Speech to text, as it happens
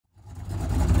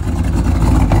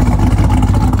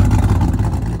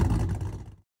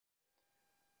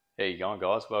going,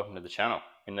 guys? Welcome to the channel.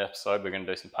 In the episode, we're going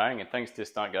to do some painting and things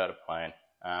just don't go to plan.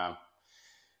 A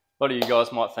lot of you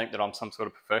guys might think that I'm some sort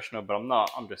of professional, but I'm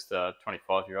not. I'm just a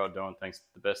 25-year-old doing things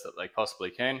the best that they possibly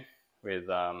can with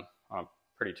on a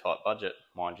pretty tight budget,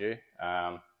 mind you.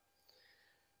 And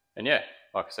yeah,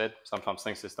 like I said, sometimes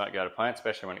things just don't go to plan,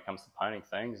 especially when it comes to painting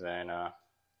things. And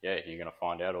yeah, you're going to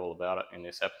find out all about it in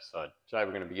this episode. Today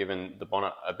we're going to be giving the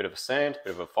bonnet a bit of a sand, a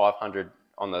bit of a 500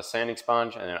 on the sanding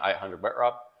sponge and an 800 wet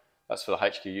rub. That's for the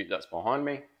HQ ute that's behind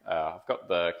me. I've got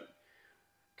the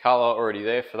colour already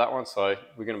there for that one, so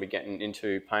we're going to be getting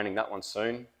into painting that one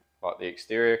soon, like the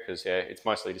exterior, because yeah, it's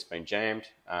mostly just been jammed.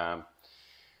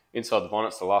 Inside the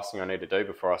bonnet's the last thing I need to do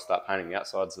before I start painting the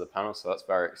outsides of the panel, so that's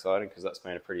very exciting because that's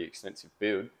been a pretty extensive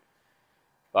build.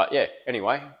 But yeah,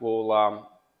 anyway, we'll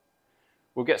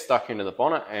get stuck into the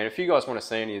bonnet, and if you guys want to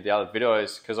see any of the other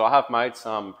videos, because I have made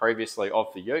some previously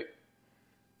of the ute,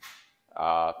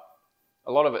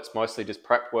 a lot of it's mostly just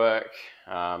prep work,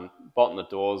 bolting the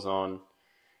doors on,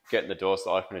 getting the doors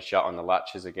to open and shut on the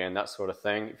latches again, that sort of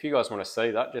thing. If you guys want to see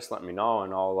that, just let me know,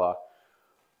 and I'll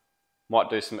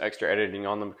might do some extra editing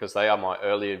on them because they are my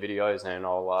earlier videos, and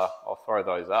I'll throw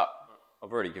those up.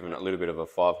 I've already given it a little bit of a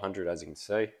 500, as you can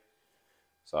see.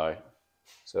 So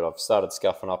I've started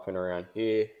scuffing up and around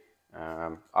here.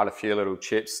 I had a few little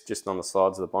chips just on the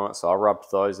sides of the bonnet, so I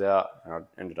rubbed those out and I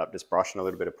ended up just brushing a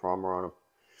little bit of primer on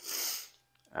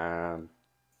them.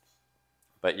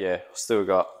 But yeah, still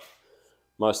got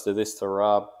most of this to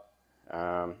rub.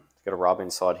 Got a rub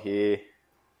inside here.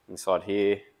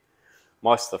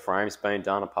 Most of the frame's been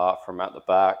done apart from at the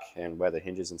back and where the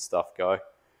hinges and stuff go.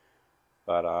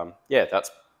 But yeah, that's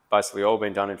basically all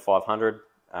been done in 500.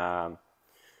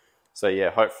 So yeah,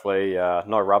 hopefully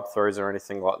no rub throughs or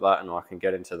anything like that, and I can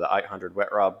get into the 800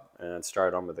 wet rub and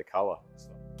straight on with the colour.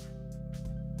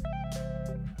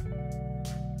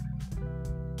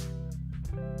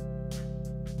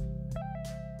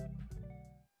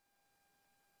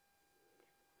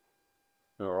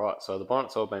 Alright, so the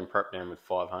bonnet's all been prepped down with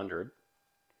 500.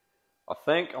 I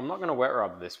think I'm not going to wet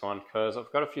rub this one because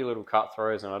I've got a few little cut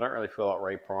throughs and I don't really feel like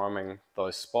re-priming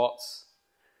those spots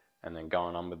and then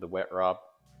going on with the wet rub.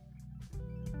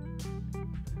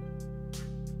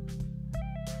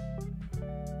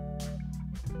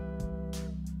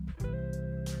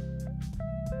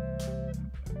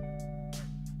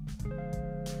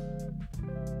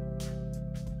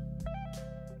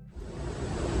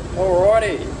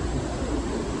 Alrighty,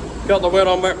 got the wet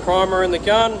on wet primer in the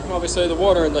gun. Obviously the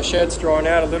water in the shed's drying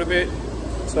out a little bit,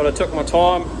 so I took my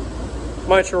time,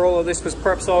 made sure all of this was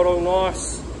prep side all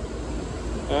nice.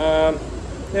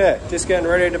 Yeah, just getting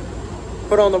ready to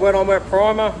put on the wet on wet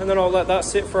primer, and then I'll let that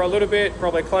sit for a little bit,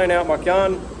 probably clean out my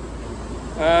gun.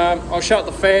 I'll shut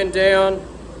the fan down,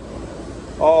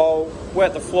 I'll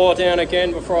wet the floor down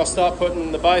again before I start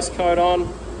putting the base coat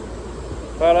on.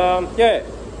 But yeah,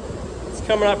 it's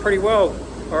coming up pretty well,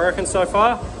 I reckon, so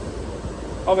far.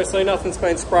 Obviously nothing's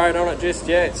been sprayed on it just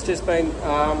yet. It's just been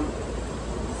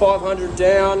 500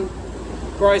 down,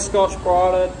 grey scotch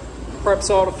brighted, prep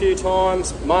side a few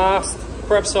times, masked,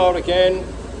 prep side again.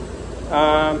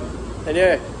 And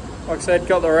yeah, like I said,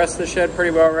 got the rest of the shed pretty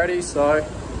well ready, so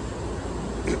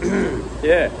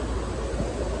yeah,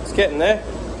 it's getting there,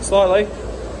 slowly.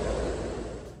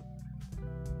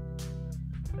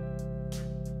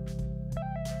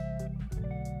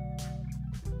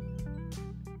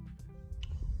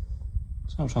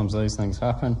 Sometimes these things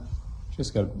happen.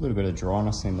 Just got a little bit of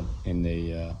dryness in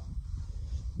the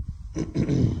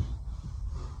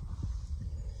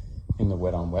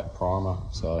wet on wet primer.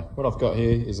 So what I've got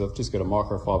here is I've just got a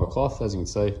microfiber cloth, as you can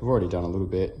see. I've already done a little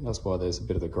bit. That's why there's a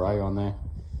bit of the grey on there.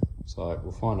 So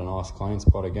we'll find a nice clean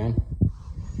spot again.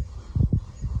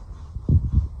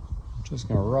 Just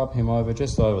going to rub him over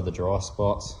just over the dry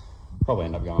spots. Probably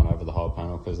end up going over the whole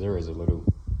panel because there is a little.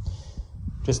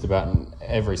 Just about in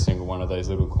every single one of those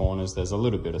little corners, there's a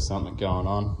little bit of something going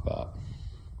on, but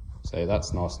see,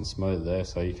 that's nice and smooth there,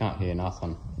 so you can't hear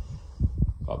nothing.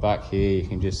 But back here, you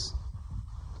can just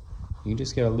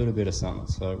get a little bit of something,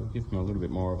 so we'll give them a little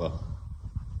bit more of a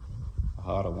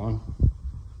harder one.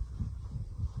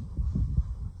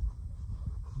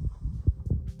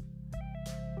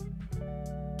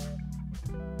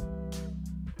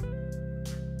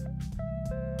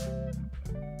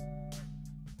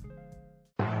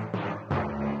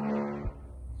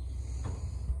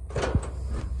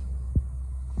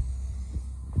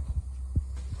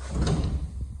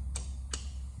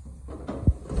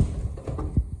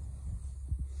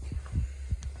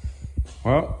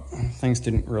 Well, things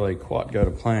didn't really quite go to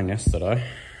plan yesterday.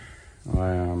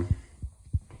 I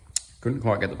couldn't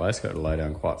quite get the base coat to lay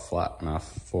down quite flat enough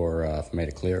for me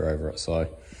to clear over it, so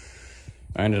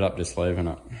I ended up just leaving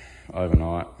it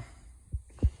overnight.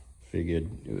 Figured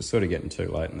it was sort of getting too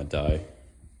late in the day.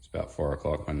 It's about 4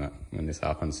 o'clock when this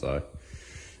happened, so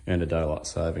end of daylight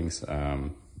savings.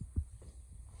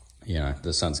 You know,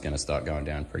 the sun's going to start going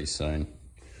down pretty soon.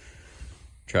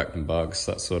 Attracting bugs,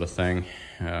 that sort of thing.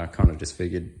 Kind of just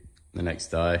figured the next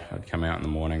day I'd come out in the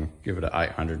morning, give it an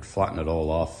 800, flatten it all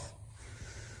off.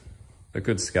 A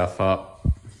good scuff up,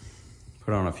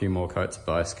 put on a few more coats of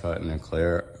base coat and then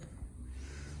clear it.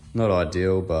 Not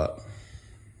ideal, but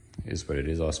it is what it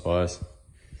is, I suppose.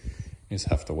 You just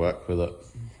have to work with it.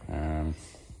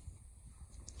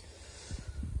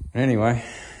 Anyway,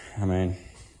 I mean,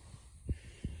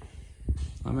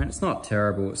 it's not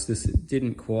terrible. It's just it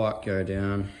didn't quite go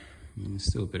down. There's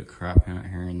still a bit of crap out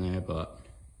here and there, but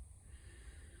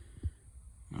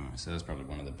so that's probably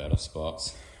one of the better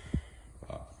spots.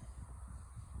 But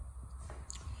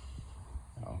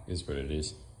it is what it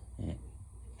is. Yeah.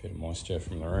 Bit of moisture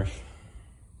from the roof.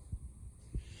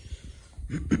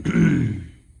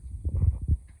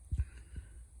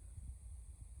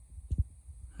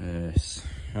 Yes.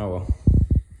 Oh well.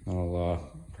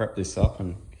 I'll prep this up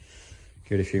and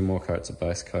get a few more coats of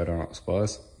base coat on it, I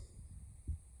suppose.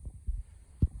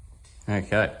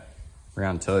 Okay,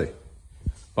 round 2.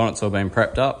 Bonnet's all been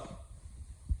prepped up.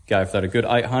 Gave that a good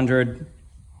 800.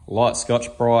 Light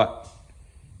Scotch Brite.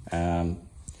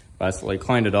 Basically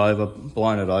cleaned it over,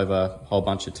 blown it over a whole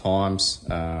bunch of times.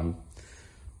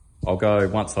 I'll go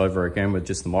once over again with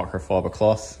just the microfiber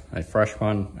cloth, a fresh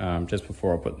one, just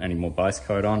before I put any more base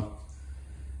coat on.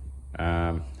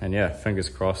 And yeah, fingers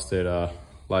crossed it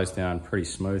lays down pretty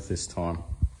smooth this time.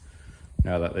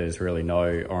 Now that there's really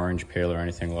no orange peel or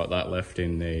anything like that left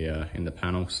in the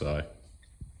panel, so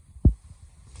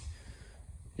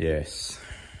yes.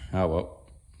 Oh well,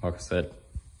 like I said,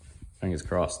 fingers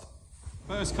crossed.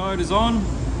 First coat is on.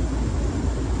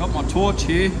 Got my torch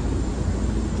here.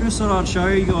 Just thought I'd show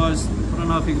you guys. I don't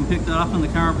know if you can pick that up in the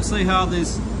camera, but see how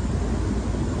there's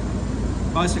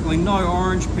basically no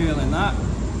orange peel in that.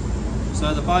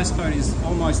 So the base coat is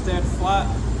almost dead flat.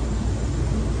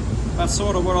 That's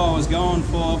sort of what I was going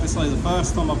for, obviously the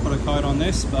first time I put a coat on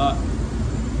this, but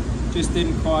just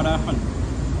didn't quite happen.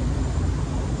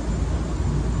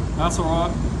 That's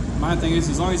alright. Main thing is,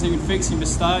 as long as you can fix your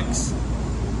mistakes.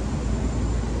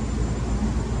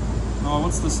 Oh,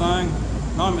 what's the saying?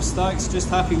 No mistakes, just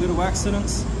happy little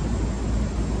accidents.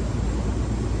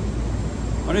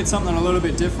 I did something a little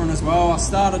bit different as well. I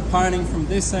started painting from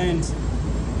this end,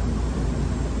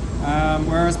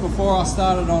 whereas before I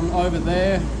started on over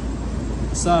there.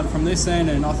 I started from this end,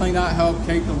 and I think that helped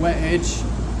keep the wet edge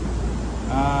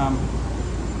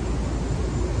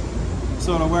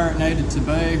sort of where it needed to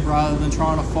be, rather than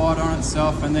trying to fight on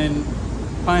itself and then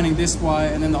painting this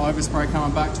way and then the overspray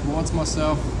coming back towards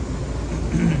myself.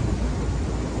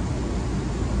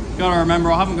 Got to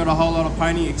remember, I haven't got a whole lot of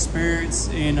painting experience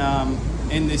in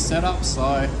this setup, so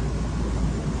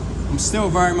I'm still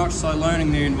very much so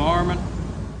learning the environment.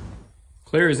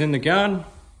 Clear is in the gun,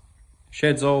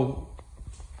 shed's all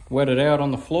wetted out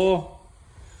on the floor,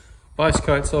 base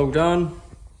coat's all done,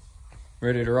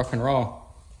 ready to rock and roll.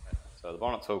 So the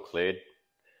bonnet's all cleared.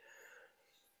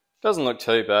 Doesn't look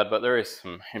too bad, but there is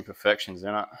some imperfections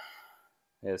in it.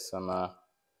 There's some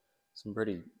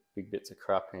pretty big bits of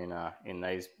crap in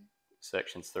these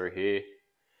sections through here.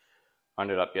 I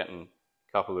ended up getting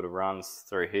a couple little runs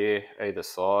through here, either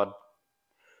side.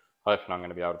 Hoping I'm going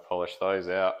to be able to polish those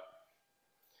out.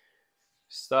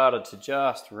 Started to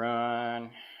just run,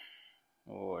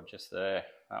 just there,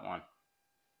 that one.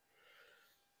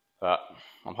 But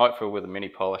I'm hopeful with a mini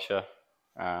polisher,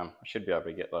 I should be able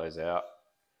to get those out.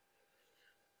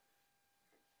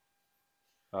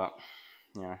 But,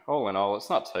 you know, all in all, it's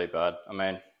not too bad. I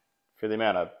mean, for the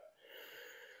amount of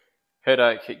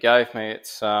headache it gave me,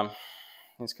 it's come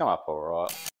up all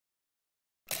right.